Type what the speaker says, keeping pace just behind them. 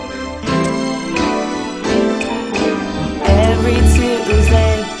every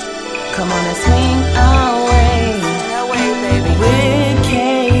Tuesday. Come on and swing our way. With K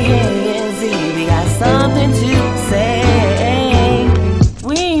and Z, we got something to say.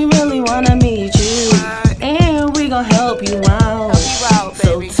 We really wanna meet you, and we gon' help you out.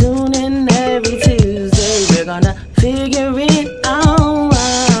 So tune in every Tuesday, we're gonna figure it out.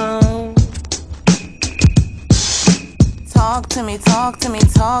 Talk to me, talk to me,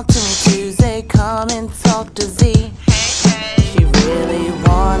 talk to me Tuesday, come and talk to Z. She really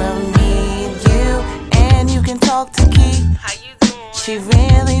wanna meet you, and you can talk to Key. She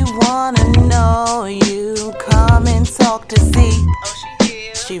really wanna know you, come and talk to Z.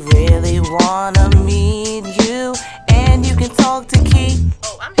 She really wanna meet you.